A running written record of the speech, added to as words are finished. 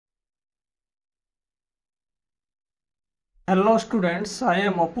Hello students, I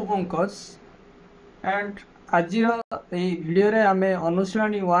am Appu Pankaj and ଆଜିର ଏହି ଭିଡ଼ିଓରେ ଆମେ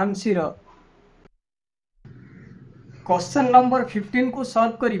ଅନୁଶୀଳନୀ 1C ର क्वेश्चन नंबर 15 को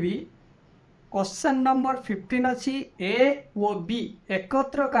सॉल्व करी। क्वेश्चन नंबर 15 अच्छी ए और बी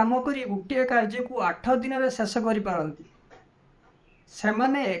एकत्र काम करी गोटे कार्य को 8 दिन में शेष करि पारंती।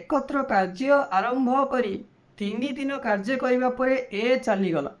 सेमाने एकत्र कार्य आरंभ करी 3 दिन कार्य करिबा परे ए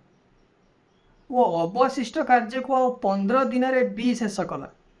चली गला वो अवशिष्ट कार्य को 15 दिन में बी शेष कला।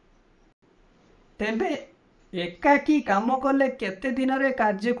 तेबे एकाकी काम कले केते दिन रे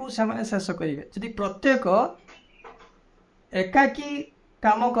कार्य को सेमाने शेष करिवे। यदि प्रत्येक एकाकी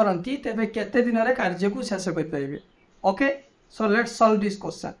काम करती तेबे केते दिन रे कार्य को शेष करि परिवे। Okay, so let's solve this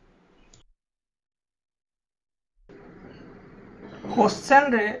question.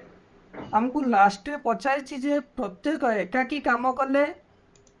 Question रे हमको लास्ट पचाई जे प्रत्येक एकाकी काम कले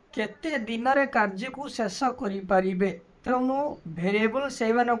केते दिन रे कार्य को शेष करि परिवे। तेणु भेरिएबल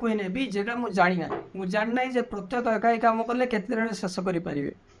से मानक ही नेबी जेटा मु जानिना जे प्रत्येक एकाकी काम कले केते दिन शेष करि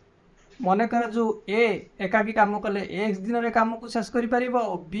परिवे। मनकर जो ए एकाकी काम कले एक्स दिन रे काम को शेष करि परिबो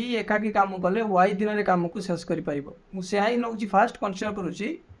और बी एकाकी काम कले वाई दिन रे काम को शेष करि परिबो। मु से आई नउची फास्ट कन्सिडर करूची।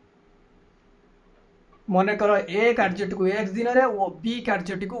 मनकर ए कार्यटी को एक्स दिन रे और बी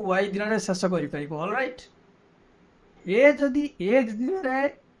कार्यटी को वाई दिन रे शेष करि परिबो। ऑलराइट, ए जदी एक्स दिन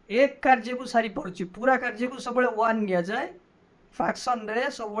रे एक कार्य को सारी पड़ुची पूरा कार्य को सब 1 निया जाए फ्रैक्शन रे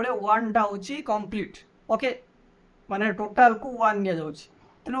सब 1 टा होची कंप्लीट। ओके, माने टोटल को 1 निया जाउची।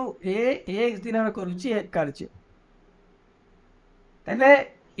 तेणु ए एक्स दिन में करुची एक कार्य। तेबे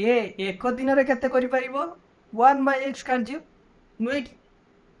ए एक दिन में केते करि परिबो 1/x कार्य नुई।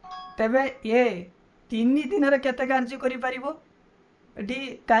 तेबे ए 3 दिन में केते कार्य करि परिबो। एठी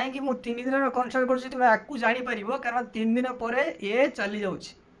काहे कि मु 3 दिन में कन्सिडर करछि तमे आकु जानि परिबो कारण 3 दिन परे ए चली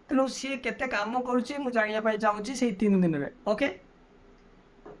जाउछि। तेणु सी केते काम करुछि मु जानिया पाई चाहूछि से 3 दिन में। ओके,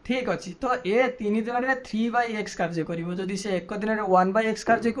 ठीक अच्छी। तो ए 3 दिन में 3/x कार्य करिवो। जदि से एक दिन में 1/x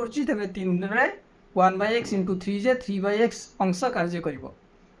कार्य करुछि तबे 3 दिन में 1/x × 3 जे 3/x अंश कार्य करिवो।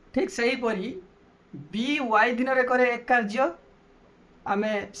 ठीक सही परी बी y दिन में करे एक कार्य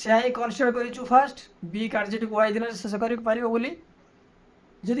आमे से ही कन्सिडर करिछु फास्ट बी कार्य को y दिन में शेष करि पारिबो बोली।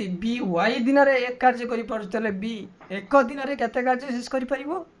 जदि बी y दिन में एक कार्य करि पारु तले बी एक दिन में केते कार्य शेष करि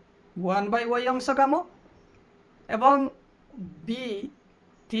पारिबो 1/y अंश काम एवं बी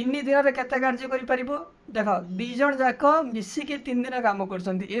 3 दिन में केते कार्य करि पारिबो। देखो दी जण जाक मिसिकी 3 दिन काम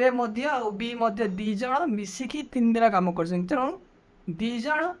करछन्ती। ए मध्य और बी मध्य दी जण मिसिकी 3 दिन काम करछन्ती। तेणु दी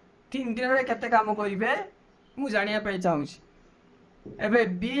जण 3 दिन में केते काम करिवे मु जानिया पाई चाहूछि। एबे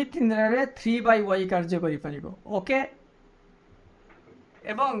बी 3 दिन में 3/y कार्य करि पारिबो। ओके,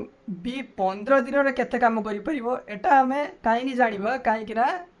 एवं बी 15 दिन में केते काम करि पारिबो एटा हमें काहे नि जानिबा काहे कि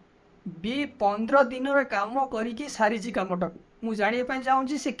ना बी 15 दिन में काम करिकी सारिछि कामटा मु जानिया पाई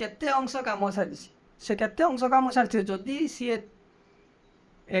चाहूछि से केते अंश काम सारिछि। से केते अंश काम सारिछि जदि सी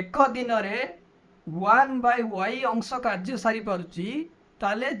एक दिन में 1/y अंश कार्य सारी पारुछि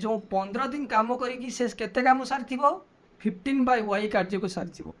ताले जो 15 दिन काम करिकी से केते काम सारिथिबो 15/y कार्य को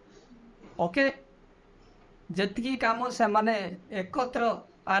सारिथिबो। ओके, जेतिकी काम से माने एकत्र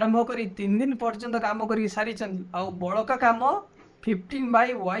आरंभ करी 3 दिन पर्यंत काम करी सारी आ बड़का काम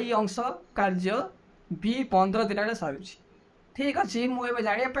 15/y अंश कार्य बी 15 दिन में सारुछि। ठीक अच्छे, मुझे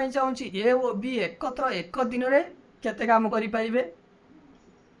जानिया पाई चाहूँगी ए और बी एकत्र एक दिन में केते काम करि पाइबे।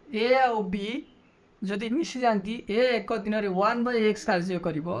 ए और बी जदि मिसी जाती ए एक दिन में 1/x कार्य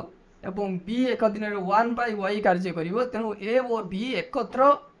करिवो एवं बी एक दिन में 1/y कार्य करिवो। तेणु ए और बी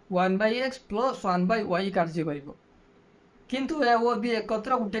एकत्र 1/x + 1/y कार्य करिवो। किंतु ए और बी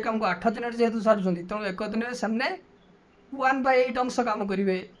एकत्र गोटे काम को 8 दिन जेहेतु सारुछन्ती तेणु एक दिन में सामने 1/8 अंश काम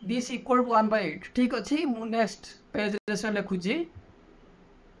करिवे। This equal to 1/8। ठीक अच्छे, मु नेक्स्ट पेज रे लिखुची।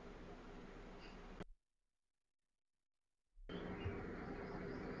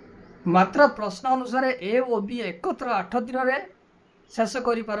 मात्र प्रश्न अनुसार ए और बी एकत्र 8 दिन में शेष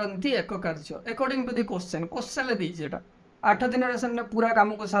करि पारंती एक कार्य according to the question. Question ले दी जेटा 8 दिन में से पूरा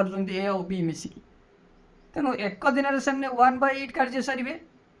काम को सारुछन्ती ए और बी मिसिकी। तेणु एक दिन में से 1/8 कार्य सारिवे।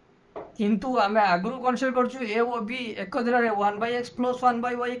 किंतु आम आगु कन्सिडर करछु ए और बी एक दिन में 1/x +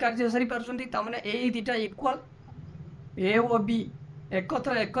 1/y कार्य सारी पारछन्ती तमने ए दुटा इक्वल। ए और बी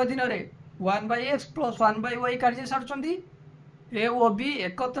एकत्र एक दिन में 1/x + 1/y कार्य सारछन्ती। ए और बी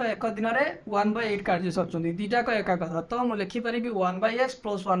एकत्र एक दिन में 1/8 कार्य सारछन्ती। दुटा को एका कथा तो मु लिखि परिबी 1/x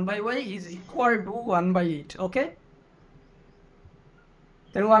 + 1/y is equal to 1/8। Okay,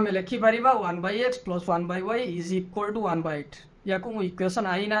 तेणु आम लिखि परिबा 1/x + 1/y is equal to 1/8। या को मु इक्वेशन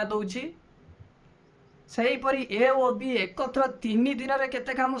आई ना दउछि। सही परी ए और बी एकत्र 3 दिन में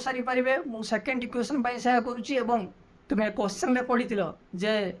केते काम सारी पारिबे मु सेकंड इक्वेशन बाय से करूची एवं तुम्हें क्वेश्चन में पढ़ी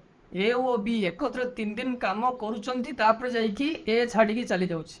जे ए ओ बी एकत्र 3 दिन काम करुँच ए छाड़ी चली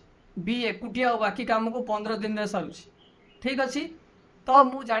जाऊँ बी एकुटिया बाकी काम को 15 दिन में सारूँ ठीक अच्छे तो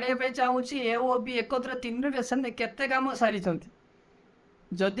मुझे जानापी चाहूँगी ए ओ बी एकत्र 3 दिन से केते काम सारी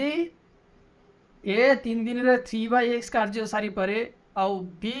जदि ए 3 दिन में 3/x कार्य सारी परे आउ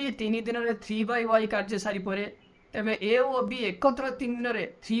बी 3 दिन में 3/y कार्य सारी परे तेरे ए ओ बी एकत्र 3 दिन में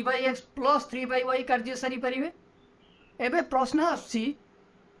 3/x प्लस 3/y कार्य सारी पारे एवं प्रश्न आती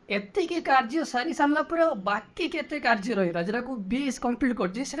कार्य सारी सारा पर बाकी केते कार्य रहा जोटा को बी कंप्लीट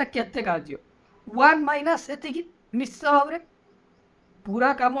करते कार्य 1 माइनस एति निश्चित भाव में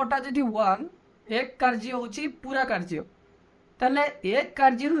पूरा कामटा जी 1 एक कार्य होची पूरा कार्य ताले एक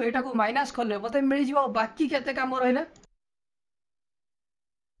कार्य एटा को माइनस कले मत मिल जाव बाकी केते काम रहा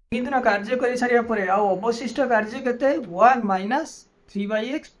 3 दिन कार्य कर सारा पर अवशिष्ट कार्य केते 1 minus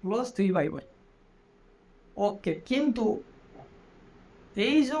 3/x plus 3/y okay किंतु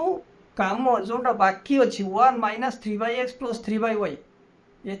यही जो काम जोटा बाकी अच्छी 1 माइनस 3/x प्लस 3/y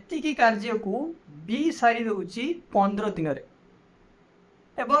एति कार्य को बी सारी दूची 15 दिन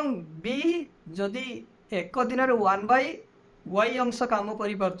एवं बी जदि एक दिन 1/y अंश काम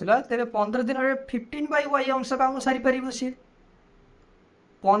करा तेरे 15 दिन में 15/y अंश काम सारी पार सी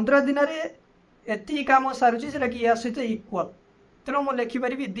 15 दिन में एति काम सारूँ से कि या सहित इक्वल तेणु मुझे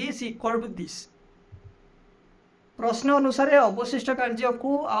लिखिपारि दिस इक्वल टू दिस प्रश्न अनुसार अवशिष्ट कार्य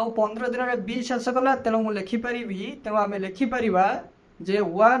को आउ 15 दिन में बी शेष कला तेणु मुझे लिखिपारि तेणु आम लिखिपर जे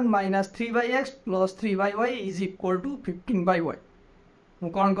 1 minus 3/x plus 3/y is equal to 15/y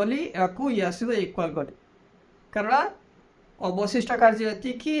मुझे कौन कली या सहित इक्वल कली कारण अवशिष्ट कार्य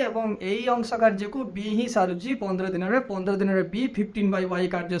एति एवं यही अंश कार्य को बी ही सारूँ 15 दिन में बी 15/y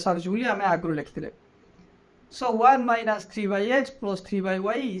कार्य सारूँ आम आगुरी लिखिले so 1 minus 3/x plus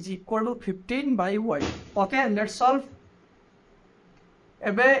 3/y is equal to 15/y okay let's solve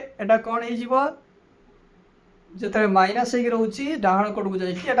एबे एटा कौन है जीवो जते माइनस हे रहउची डाहण कोड को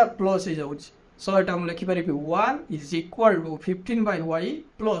जाई कि एटा प्लस हे जाउची सो एटा हम लिखि पारि 1 is equal to 15/y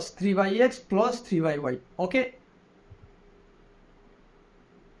plus 3/x plus 3/y okay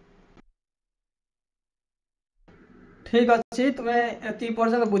ठीक अच्छे तुम्हें एति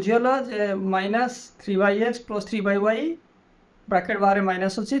पर्यटन बुझीगल जे minus 3/x plus 3/y bracket बाहर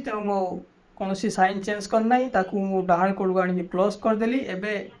माइनस अच्छी तेणु मो कौन साइन चेंज करना डाण कोड को आनी प्लस करदेली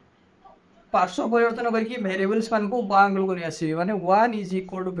एवं पार्श्व परिवर्तन करके वेरिएबल्स मान को बांगल को आसबी माने 1 is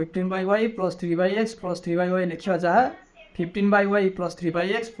equal to 15/y plus 3/x plus 3/y लिखा जहाँ 15/y plus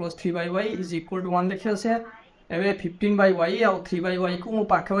 3/x plus 3/y is equal to 1 लिखा से एवं 15/y आउ 3/y को मु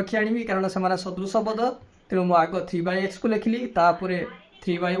पाखापाखि आनी कारण से सदृश पद तेणु मुझे आग 3/x को लिखली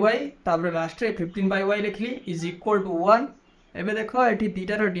 3/y लास्ट 15/y लिखली इज इक्वल टू 1 एवं देख ये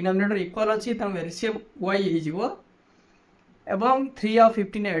दुटार डिनोमिनेटर इक्वल अच्छी तेणु एलसीएम y एवं 3 और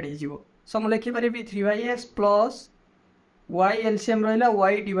 15 एड हो सो मुझे लिखिपारि 3/x प्लस y एलसीएम रहा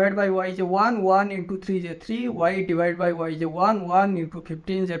y divide by y J 1 1 into 3 J 3 y divide by y J 1 1 into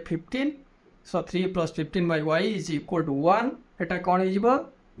 15 J 15 so 3 plus 15/y is equal to 1 एटा कौन हो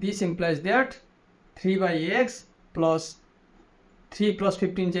this implies that 3/x plus 3 plus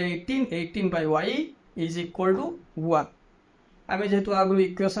 15 J 18 by y is equal to 1 आम जेहेतु आगु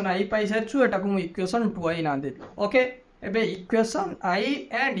equation आई पाई सारी एटा को equation 2i ना दे okay एबे equation i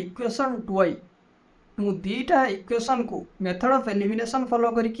and equation 2i मु दीटा इक्वेशन को मेथड ऑफ एलिमिनेशन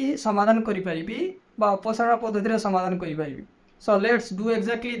फॉलो करके समाधान करि परिबी बा अपसारण पद्धति रे समाधान करि परिबी so let's do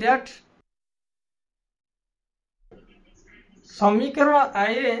exactly that समीकरण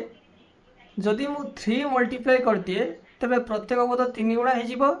i रे जदि मु 3 मल्टीप्लाई कर दिए तेरे प्रत्येक पद 3 गुणा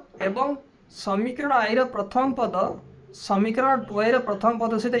हो समीकरण आई प्रथम पद समीकरण 2i प्रथम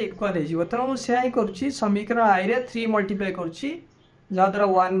पद सहित इक्वल हो तेणु मुझे ही करुँच समीकरण आई 3 मल्टीप्लाई करुँच जहाँद्वारा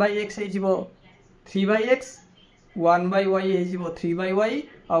 1/x हो 3/x 1/y हो 3/y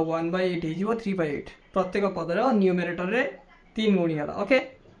और 1/8 हो 3/8 प्रत्येक पदर न्यूमरेटर रे 3 गुणीगला ओके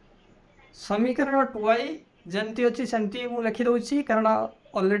समीकरण 2i जमती अच्छी सेमती मुझे लिखिदे कारण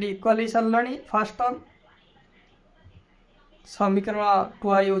ऑलरेडी इक्वल हो सारा फास्ट टर्म समीकरण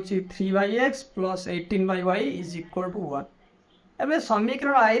 2i हूँ 3/x plus 18/y is equal to 1 एवं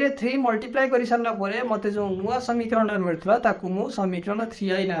समीकरण आई 3 मल्टीप्लाई कर सारा मत जो नुआ समीकरण मिलता मुझे समीकरण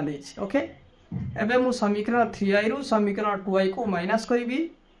 3i ना दे ओके एवं मुझे समीकरण 3i रु समीकरण 2i को माइनस करी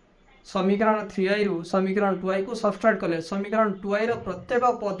समीकरण 3i रु समीकरण 2i को सबस्ट्राक्ट कले समीकरण 2i प्रत्येक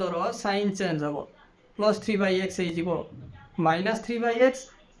पदर साइन चेंज हम प्लस 3/x हो माइनस 3/x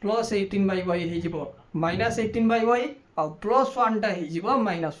प्लस 18/y हो माइनस 18/y और प्लस 1 टा हो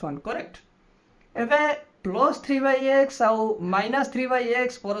माइनस 1 करेक्ट एवं प्लस 3/x आउ माइनस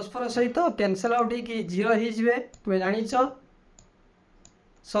 3/x परस्पर सहित कैंसल आउट होगी 0 हो तुम जान।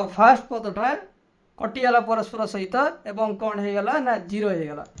 सो फास्ट पदटा कटिगला परस्पर सहित एवं कौन हो गला ना 0 हो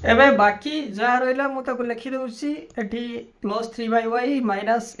गला। एबे बाकी जहाँ रहा मुझे लिखि दूसरी eighty plus 3/y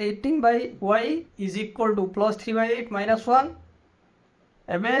minus 18/y is equal two plus 3/8 minus 1।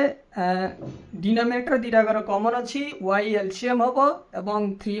 एबे डिनोमिनेटर दीटाकर कमन अच्छी y एलसीएम हम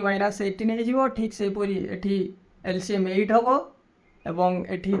एवं 3 माइनस 18 हो ठीक से पूरी एटी एलसीएम 8 हम एवं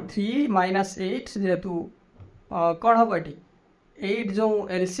एटी 3 माइनस 8 जेहेतु कौन हम एटी 8 जो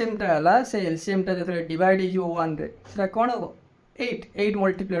एलसीएम टा से एलसीएम टा जो डिवाइड हो 1 रे से कौन हम 8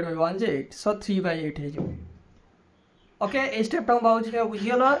 मल्टीप्लाइड बाय 1 जे 8 सो 3/8 हो। ओके ए स्टेप टा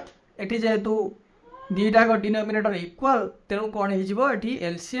बुझीगल एटी जेहेतु दीटा को डिनोमिनेटर इक्वल तेणु कौन होती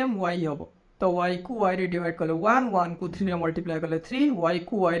एलसीएम y हम तो y को y रे डिवाइड कले 1 1 को 3 रे मल्टीप्लाई कले 3 y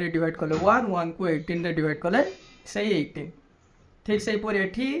को y रे डिवाइड कले 1 1 को 18 रे डिवाइड कले से 18 ठीक से पूरी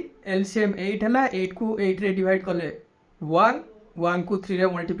एठी एलसीएम 8 है 8 को 8 रे डिवाइड कले 1 1 को 3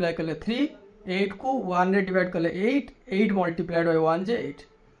 रे मल्टीप्लाई कले 3 8 को 1 रे डिवाइड कले 8 8 multiplied by 1 J 8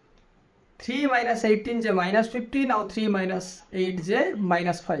 3 minus 18 J minus 15 और 3 माइनस 8 जे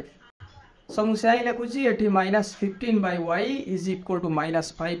माइनस 5। सो मुझे लिखुची ये minus 15/y is equal to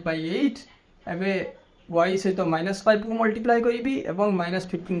minus 5/8 एवं y सहित माइनस 5 को मल्टीप्लाई करी एवं माइनस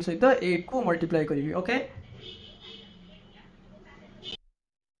 15 सहित 8 को मल्टीप्लाई करी। Okay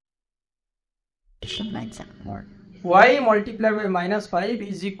y multiply by minus 5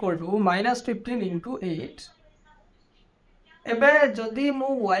 is equal to minus 15 into 8। एबे जदि मु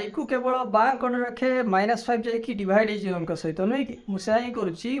y को केवल बाँ कण रखे माइनस 5 जाकि डिवाइड हो सहित नुह कि मुझे ही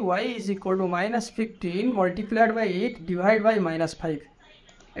करुच्ची y is equal to minus 15 multiplied by 8 divide by minus 5।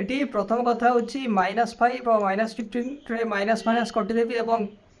 ये प्रथम कथा हूँ माइनस 5 और माइनस 15 माइनस माइनस कटिदेवी एवं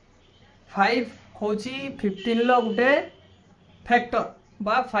 5 हूँ 15 गोटे फैक्टर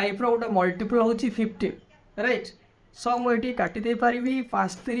बा 5 रोटे मल्टीपल हूँ 15 राइट। सो मुझे काटिदे पारि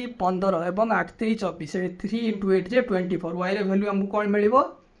 5 3 15 और 8 3 24 3 इंटू 8 जे 24 y वैल्यू आमको कौन मिल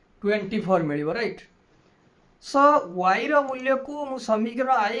 24 मिल राइट। सो y मूल्य को मु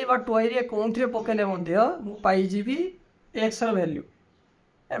समीकरण आई बट y रे कौन थे पकड़े पाइबी x वैल्यू।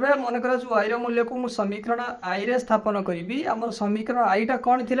 एवं मन कर y मूल्य को मु समीकरण आई रे स्थापन करी आम समीकरण आई टा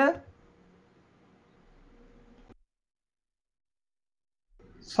कौन थी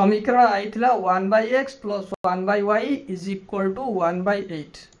समीकरण आई थिला 1/x plus 1/y is equal to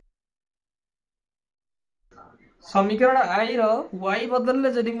 1/8। समीकरण आई रो y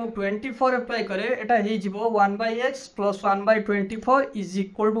बदल जदि मु 24 अप्लाई करे एटा हे जिवो 1/x plus 1/24 is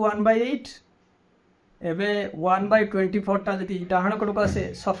equal to 1/8। एबे 1/24 टा जदि डाहण कड़क आसे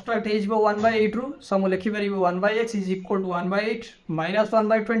सब्सट्रैक्ट हे जिवो 1/8 रु सो मु लिखि परिबो 1/x is equal to 1/8 minus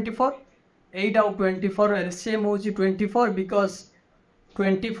 1/24 8 आउ 24 एलसीएम होची 24 बिकॉज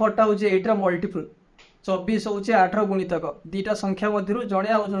 24 टा हूँ 8 मल्टीपल 24 हूँ 8 गुणितक दीटा संख्या मध्य जड़े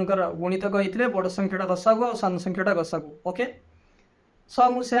आउ जनकर गुणितक होते बड़ संख्याटा गसागु और सान संख्याटा गसागु। ओके सो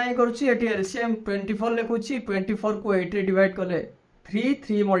मुझे ही करुच्ची एलसीएम 24 लिखुची 24 को 8 रे डिवाइड कले 3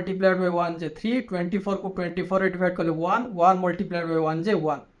 3 मल्टीप्लाइड बाय 1 जे 3 24 को 24 रे डिवाइड कले 1 1 मल्टीप्लाइड बाय 1 जे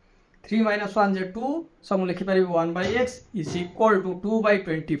 1 3 माइनस 1 जे 2 सो मु लिखि पारि 1/x इज इक्वल टू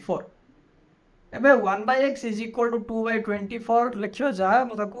 2/24। एबे 1/x इज इक्वल टू 2/24 लिखियो जा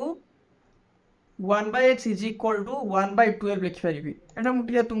मतलब 1/x इज इक्वल टू 1/12 लिखिपारि एटा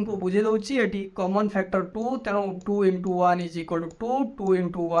मुझे तुमको बुझे दूसरी ये कॉमन फैक्टर 2 तेणु 2 into 1 is equal to 2 2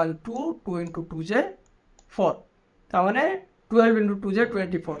 into 1 2 2 into 2 जे 4 ताने 12 इंटू 2 जे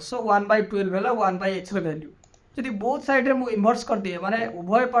 24 सो 1/12 है 1/x वैल्यू। जदि बोथ साइड रे मु इन्वर्स कर दिए माने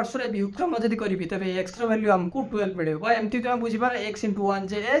उभय पार्श्व रे व्युत्क्रम जदि करी तबे x रो वैल्यू हमको 12 मिले बा एमती तुम बुझी पार x into 1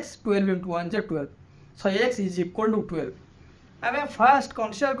 J x 12 into 1 J 12 so x is equal to 12। आम फास्ट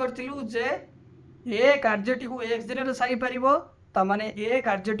कनसीडर करथिलु जे ए कार्यटी को x दिन में सारी पारिबो ता माने ए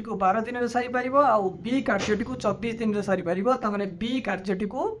कार्यटी को 12 दिन में सारी पारिबो आ बी कार्यटी को 24 दिन में सारी पारिबो ता माने बी कार्यटी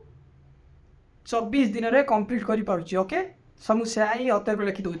को 24 दिन में कंप्लीट करि पारुची। ओके समस्या ही अतः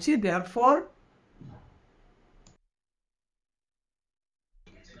लिखि दोछि देयरफॉर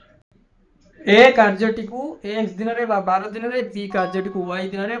ए कार्यटी को x दिन में 12 दिन में बी कार्यटी को y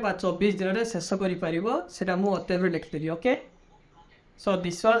दिन में 24 दिन में शेष करि पारिबो सेटा मु अतः लिखिदेली। Okay so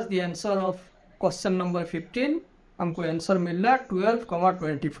this was the answer of question number 15 हमको आंसर मिलला 12,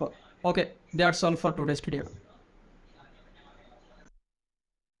 24। Okay that's all for today's video.